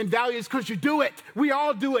loves and values, because you do it. We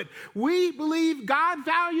all do it. We believe God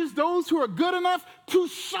values those who are good enough to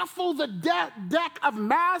shuffle the deck of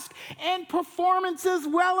masks and performances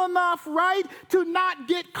well enough, right? To not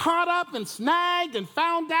get caught up and snagged and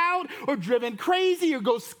found out or driven crazy or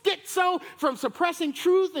go schizo from suppressing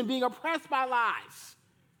truth and being oppressed by lies.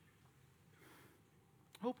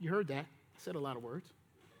 I hope you heard that. I said a lot of words.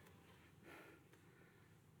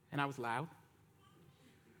 And I was loud.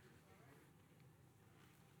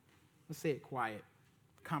 Let's say it quiet.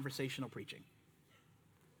 Conversational preaching.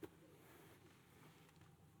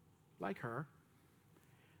 Like her,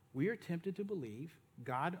 we are tempted to believe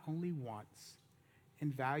God only wants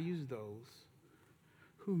and values those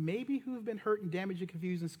who have been hurt and damaged and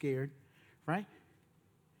confused and scared, right?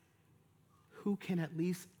 Who can at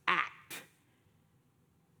least act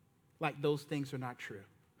like those things are not true.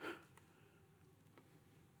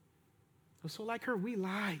 So like her, we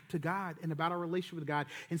lie to God and about our relationship with God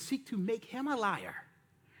and seek to make him a liar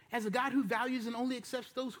as a God who values and only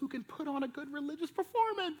accepts those who can put on a good religious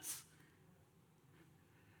performance.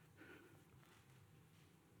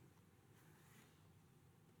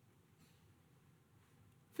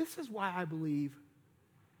 This is why I believe,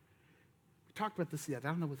 we talked about this yet, I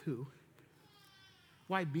don't know with who,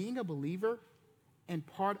 why being a believer and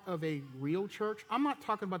part of a real church, I'm not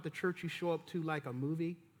talking about the church you show up to like a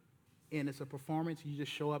movie, and it's a performance, you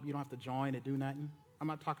just show up, you don't have to join and do nothing. I'm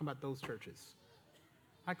not talking about those churches.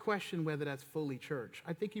 I question whether that's fully church.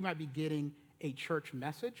 I think you might be getting a church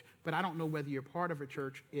message, but I don't know whether you're part of a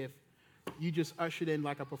church if you just ushered in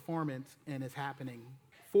like a performance and it's happening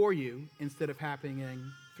for you instead of happening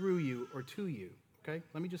through you or to you, okay?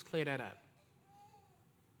 Let me just clear that up.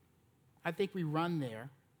 I think we run there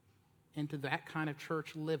into that kind of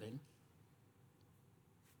church living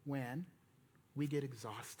when we get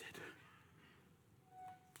exhausted.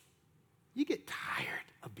 You get tired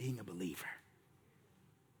of being a believer.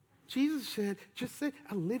 Jesus said, just said,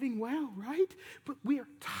 a living well, right? But we are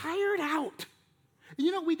tired out.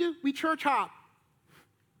 You know what we do? We church hop.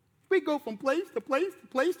 We go from place to place to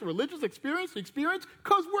place, to religious experience to experience,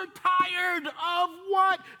 because we're tired of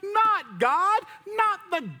what? Not God, not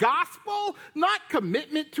the gospel, not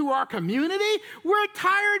commitment to our community. We're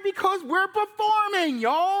tired because we're performing,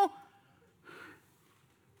 y'all.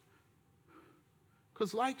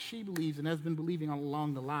 Because like she believes and has been believing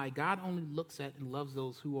along the line, God only looks at and loves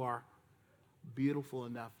those who are beautiful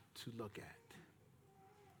enough to look at.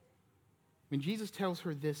 When Jesus tells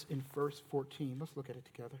her this in verse 14, let's look at it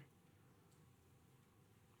together.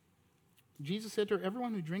 Jesus said to her,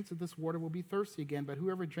 everyone who drinks of this water will be thirsty again, but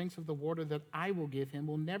whoever drinks of the water that I will give him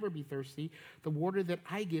will never be thirsty. The water that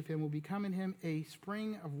I give him will become in him a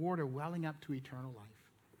spring of water welling up to eternal life.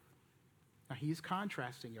 Now he's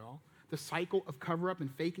contrasting, y'all, the cycle of cover-up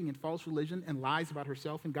and faking and false religion and lies about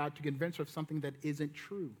herself and God to convince her of something that isn't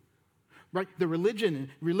true. Right? The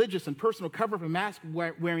religious and personal cover-up and mask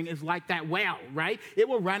wearing is like that well, right? It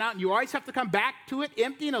will run out and you always have to come back to it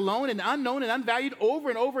empty and alone and unknown and unvalued over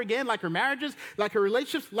and over again, like her marriages, like her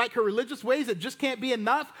relationships, like her religious ways that just can't be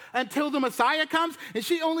enough until the Messiah comes. And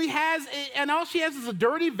she only has, and all she has is a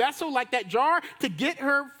dirty vessel like that jar to get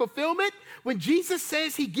her fulfillment. When Jesus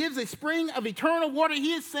says he gives a spring of eternal water,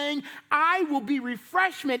 he is saying, I will be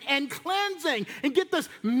refreshment and cleansing. And get this,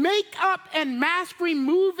 makeup and mask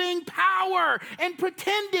removing power power and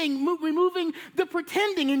pretending, removing the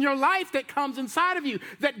pretending in your life that comes inside of you,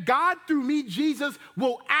 that God, through me, Jesus,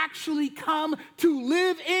 will actually come to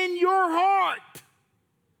live in your heart.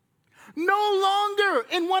 No longer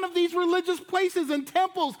in one of these religious places and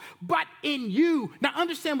temples, but in you. Now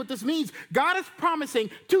understand what this means. God is promising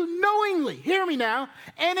to knowingly, hear me now,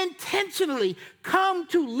 and intentionally come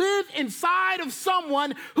to live inside of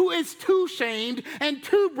someone who is too shamed and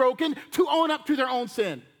too broken to own up to their own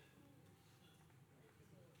sin.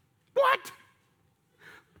 What?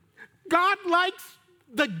 God likes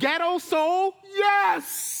the ghetto soul?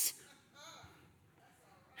 Yes.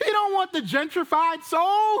 He don't want the gentrified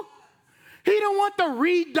soul. He don't want the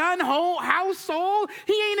redone whole house soul.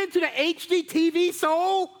 He ain't into the HD TV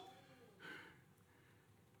soul.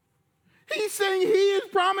 He's saying he is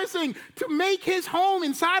promising to make his home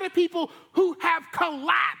inside of people who have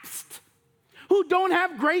collapsed, who don't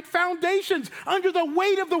have great foundations under the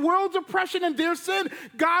weight of the world's oppression and their sin.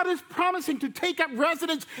 God is promising to take up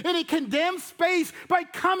residence in a condemned space by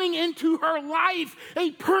coming into her life,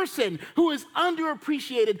 a person who is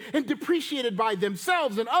underappreciated and depreciated by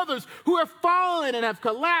themselves and others, who have fallen and have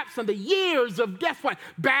collapsed in the years of, guess what,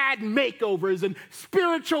 bad makeovers and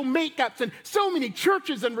spiritual makeups and so many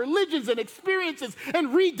churches and religions and experiences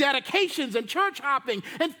and rededications and church hopping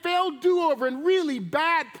and failed do-over and really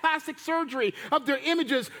bad plastic surgery of their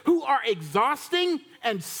images, who are exhausting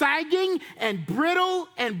and sagging and brittle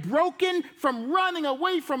and broken from running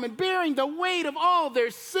away from and bearing the weight of all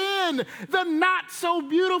their sin. The not so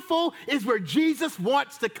beautiful is where Jesus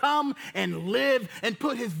wants to come and live and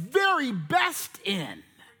put his very best in.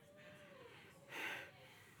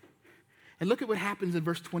 And look at what happens in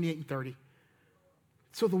verse 28 and 30.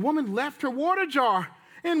 So the woman left her water jar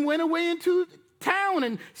and went away into town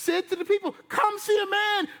and said to the people, "Come see a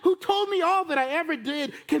man who told me all that I ever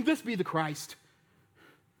did. Can this be the Christ?"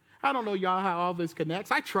 I don't know, y'all, how all this connects.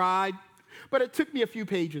 I tried, but it took me a few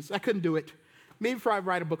pages. I couldn't do it. Maybe before I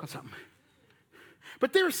write a book or something.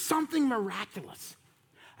 But there is something miraculous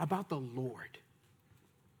about the Lord,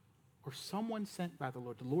 or someone sent by the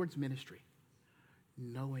Lord's ministry,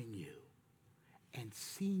 knowing you and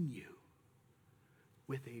seeing you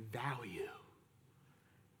with a value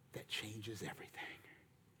that changes everything.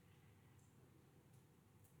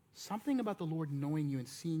 Something about the Lord knowing you and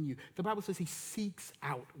seeing you. The Bible says he seeks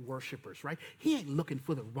out worshipers, right? He ain't looking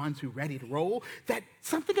for the ones who are ready to roll. That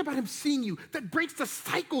something about him seeing you that breaks the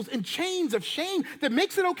cycles and chains of shame, that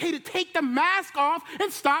makes it okay to take the mask off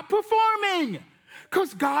and stop performing.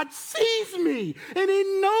 Because God sees me and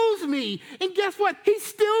he knows me. And guess what? He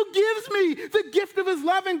still gives me the gift of his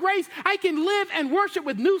love and grace. I can live and worship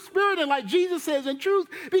with new spirit and, like Jesus says, in truth,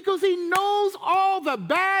 because he knows all the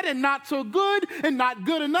bad and not so good and not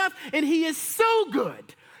good enough. And he is so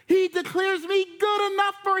good. He declares me good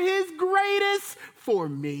enough for his greatest for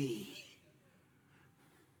me.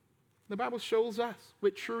 The Bible shows us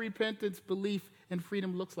what true repentance, belief, and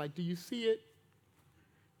freedom looks like. Do you see it?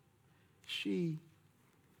 She,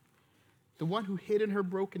 the one who hid in her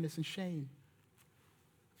brokenness and shame,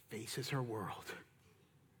 faces her world.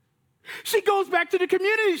 She goes back to the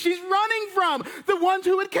community she's running from, the ones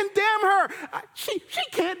who would condemn her. She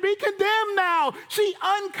can't be condemned now. She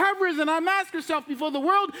uncovers and unmasks herself before the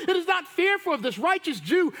world. It is not fearful of this righteous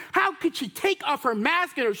Jew. How could she take off her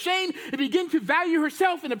mask and her shame and begin to value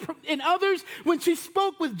herself and others? When she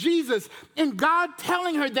spoke with Jesus and God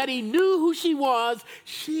telling her that he knew who she was,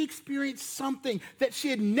 she experienced something that she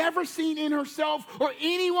had never seen in herself or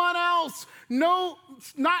anyone else. No,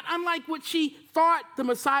 not unlike what she thought the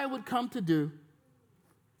Messiah would come to do.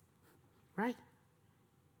 Right?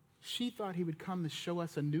 She thought he would come to show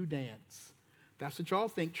us a new dance. That's what y'all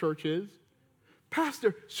think church is.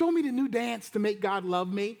 Pastor, show me the new dance to make God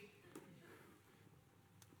love me.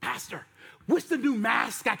 Pastor, what's the new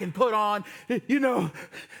mask I can put on,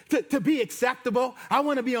 to be acceptable? I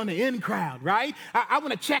want to be on the in crowd, right? I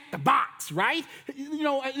want to check the box, right?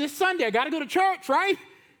 This Sunday I got to go to church, right?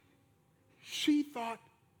 She thought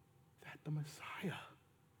that the Messiah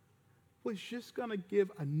was just going to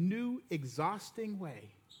give a new, exhausting way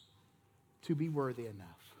to be worthy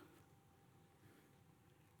enough.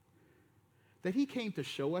 That he came to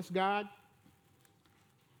show us God,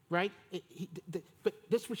 right? But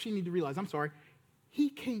this is what she needed to realize. I'm sorry. He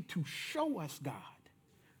came to show us God,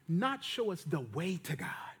 not show us the way to God.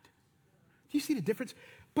 Do you see the difference?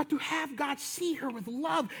 But to have God see her with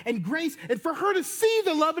love and grace, and for her to see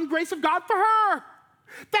the love and grace of God for her.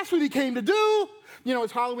 That's what he came to do.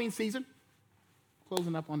 It's Halloween season.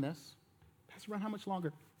 Closing up on this. Pastor Ron, how much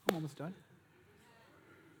longer? I'm almost done.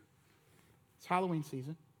 It's Halloween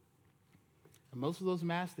season. And most of those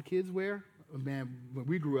masks the kids wear Man, when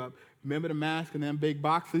we grew up, remember the mask and them big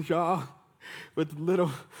boxes, y'all? With the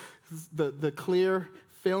little, the clear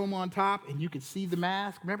film on top, and you could see the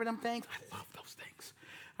mask. Remember them things? I love those things.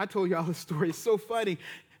 I told y'all this story. It's so funny.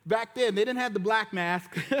 Back then, they didn't have the black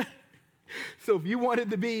mask. So if you wanted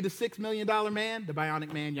to be the $6 million man, the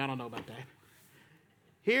bionic man, y'all don't know about that.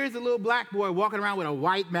 Here's a little black boy walking around with a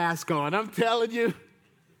white mask on. I'm telling you,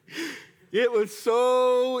 it was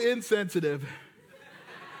so insensitive.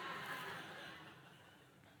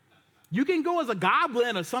 You can go as a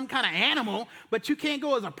goblin or some kind of animal, but you can't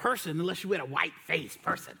go as a person unless you're with a white face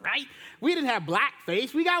person, right? We didn't have black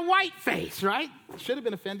face. We got white face, right? Should have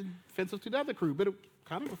been offensive to the other crew, but it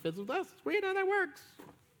kind of offensive to us. It's weird how that works.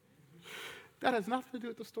 That has nothing to do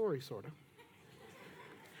with the story, sort of.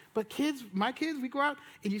 But kids, my kids, we go out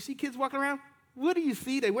and you see kids walking around. What do you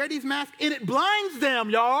see? They wear these masks and it blinds them,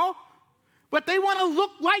 y'all. But they want to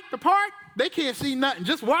look like the part. They can't see nothing.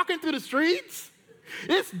 Just walking through the streets.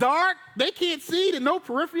 It's dark. They can't see. There's no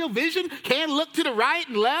peripheral vision. Can't look to the right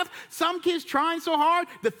and left. Some kids trying so hard,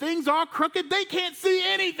 the things are crooked. They can't see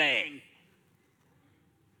anything.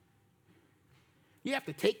 You have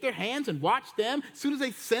to take their hands and watch them. As soon as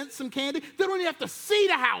they sense some candy, they don't even have to see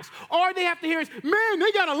the house. All they have to hear is, man,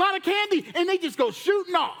 they got a lot of candy. And they just go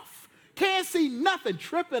shooting off. Can't see nothing,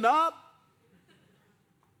 tripping up.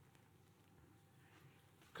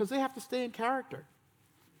 Because they have to stay in character.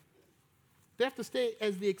 They have to stay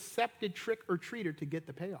as the accepted trick-or-treater to get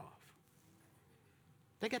the payoff.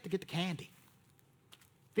 They got to get the candy.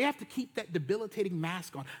 They have to keep that debilitating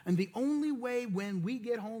mask on. And the only way when we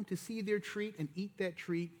get home to see their treat and eat that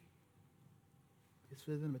treat is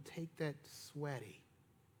for them to take that sweaty,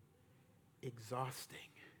 exhausting,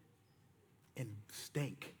 and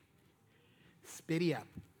stink, spitty up,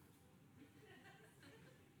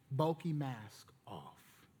 bulky mask off.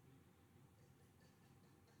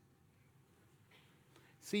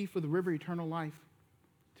 See, for the river of eternal life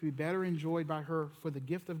to be better enjoyed by her, for the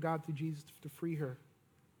gift of God through Jesus to free her,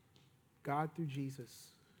 God through Jesus,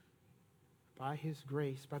 by his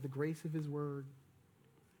grace, by the grace of his word,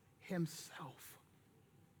 himself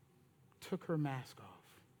took her mask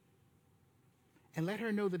off and let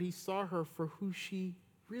her know that he saw her for who she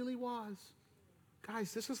really was.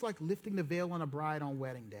 Guys, this is like lifting the veil on a bride on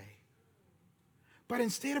wedding day. But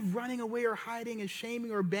instead of running away or hiding and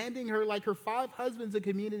shaming or abandoning her like her 5 husbands the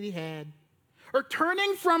community had, or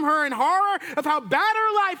turning from her in horror of how bad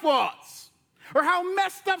her life was, or how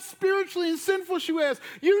messed up spiritually and sinful she was,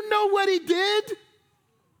 you know what he did?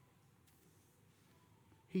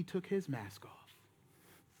 He took his mask off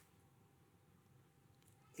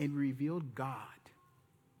and revealed God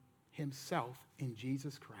himself in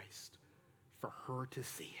Jesus Christ for her to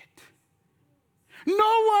see it.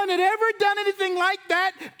 No one had ever done anything like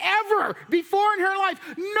that ever before in her life.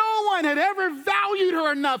 No one had ever valued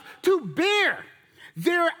her enough to bear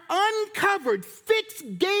their uncovered,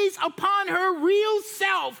 fixed gaze upon her real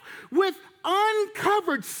self with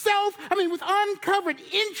uncovered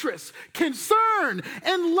interest, concern,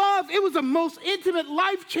 and love. It was the most intimate,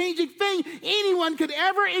 life-changing thing anyone could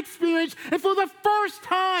ever experience. And for the first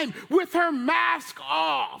time, with her mask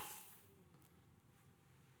off,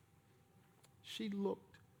 she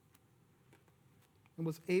looked and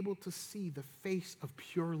was able to see the face of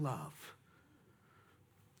pure love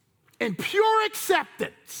and pure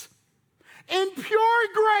acceptance and pure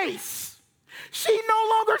grace. She no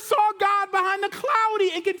longer saw God behind the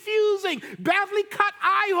cloudy and confusing, badly cut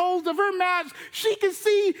eye holes of her mask. She could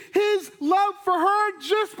see his love for her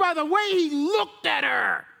just by the way he looked at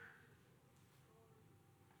her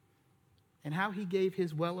and how he gave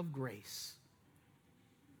his well of grace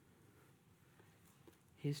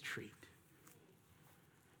his treat.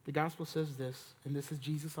 The gospel says this, and this is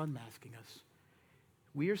Jesus unmasking us.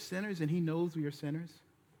 We are sinners, and he knows we are sinners.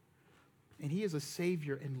 And he is a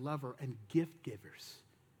savior and lover and gift givers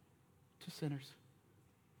to sinners.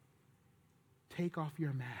 Take off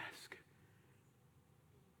your mask.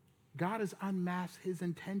 God has unmasked his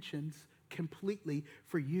intentions completely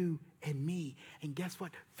for you and me. And guess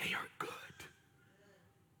what? They are good.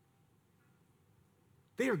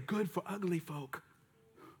 They are good for ugly folk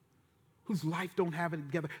whose life don't have it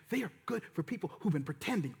together. They are good for people who've been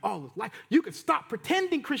pretending all his life. You can stop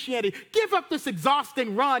pretending Christianity. Give up this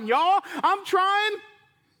exhausting run, y'all. I'm trying.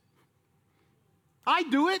 I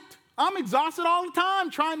do it. I'm exhausted all the time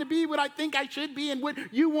trying to be what I think I should be and what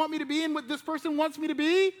you want me to be and what this person wants me to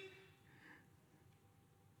be.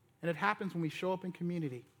 And it happens when we show up in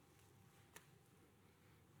community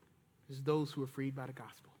as those who are freed by the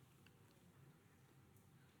gospel.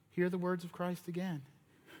 Hear the words of Christ again.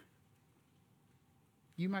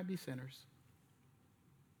 You might be sinners,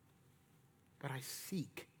 but I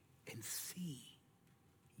seek and see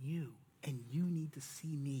you, and you need to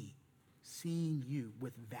see me, seeing you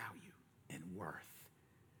with value and worth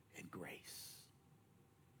and grace.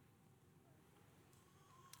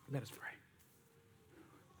 Let us pray.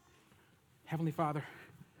 Heavenly Father,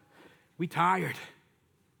 we tired,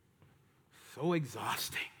 so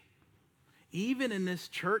exhausting. Even in this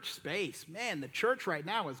church space, man, the church right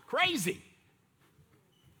now is crazy.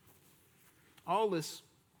 All this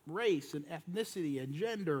race and ethnicity and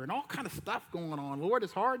gender and all kind of stuff going on. Lord,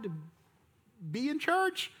 it's hard to be in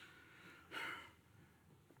church.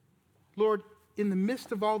 Lord, in the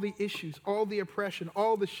midst of all the issues, all the oppression,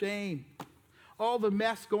 all the shame, all the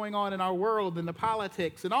mess going on in our world and the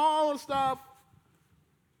politics and all the stuff,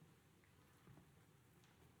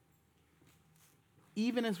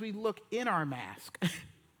 even as we look in our mask,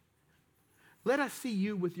 let us see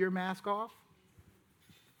you with your mask off.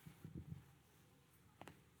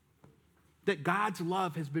 That God's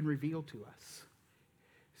love has been revealed to us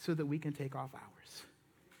so that we can take off ours.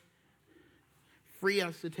 Free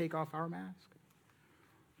us to take off our mask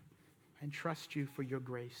and trust you for your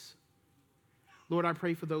grace. Lord, I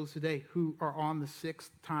pray for those today who are on the 6th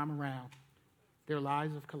time around. Their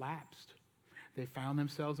lives have collapsed. They found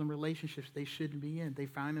themselves in relationships they shouldn't be in. They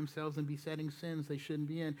find themselves in besetting sins they shouldn't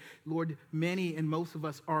be in. Lord, many and most of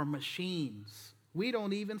us are machines. We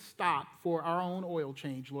don't even stop for our own oil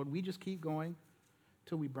change, Lord. We just keep going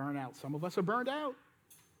till we burn out. Some of us are burned out.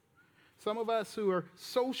 Some of us who are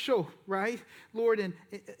social, right? Lord, and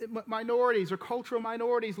minorities or cultural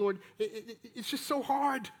minorities, Lord, it's just so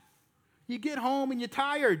hard. You get home and you're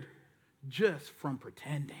tired just from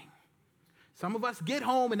pretending. Some of us get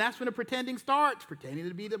home and that's when the pretending starts, pretending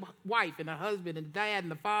to be the wife and the husband and the dad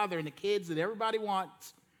and the father and the kids that everybody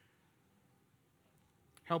wants.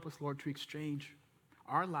 Help us, Lord, to exchange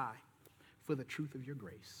our lie for the truth of your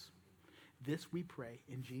grace. This we pray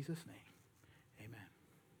in Jesus' name.